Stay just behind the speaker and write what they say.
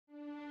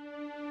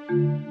I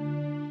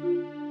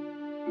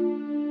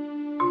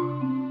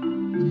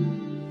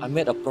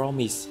made a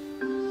promise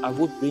I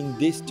would bring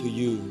this to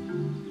you.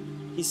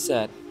 He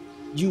said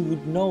you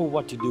would know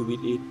what to do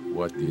with it.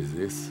 What is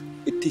this?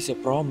 It is a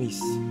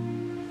promise.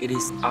 It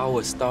is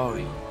our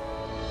story.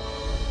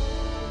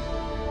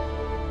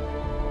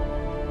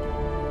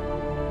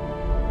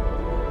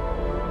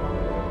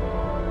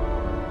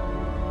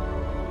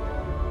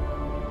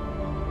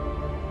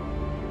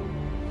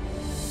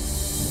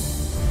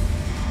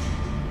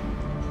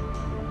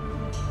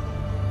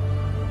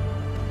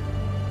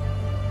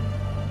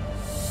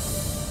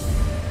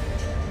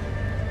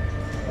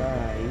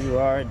 You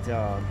are a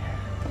dog.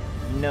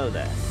 You know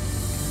that.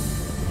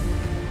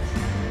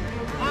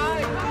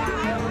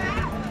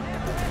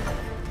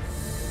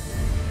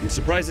 I'm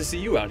surprised to see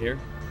you out here.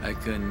 I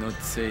cannot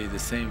say the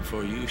same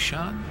for you,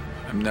 Sean.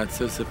 I'm not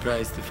so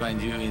surprised to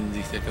find you in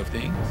the thick of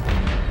things.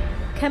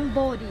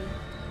 Cambodia,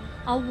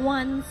 a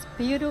once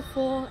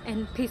beautiful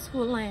and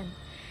peaceful land,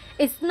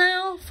 is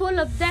now full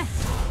of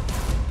death.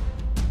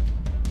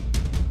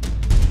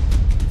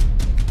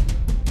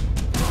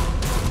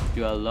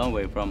 You are a long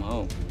way from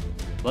home.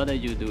 What are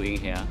you doing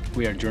here?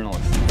 We are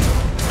journalists.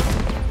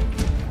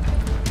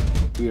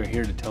 We are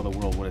here to tell the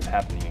world what is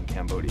happening in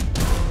Cambodia.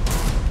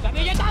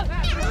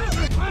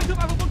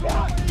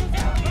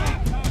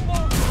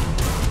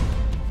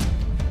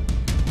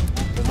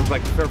 This looks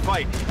like a fair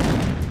fight.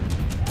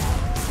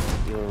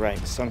 You were right.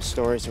 Some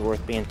stories are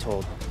worth being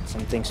told.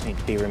 Some things need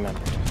to be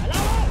remembered.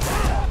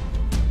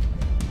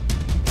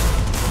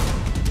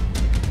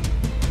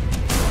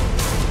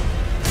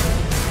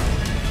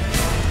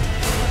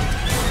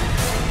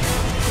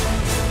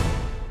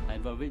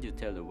 And what will you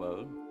tell the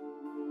world?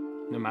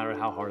 No matter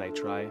how hard I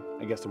try,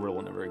 I guess the world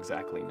will never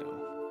exactly know.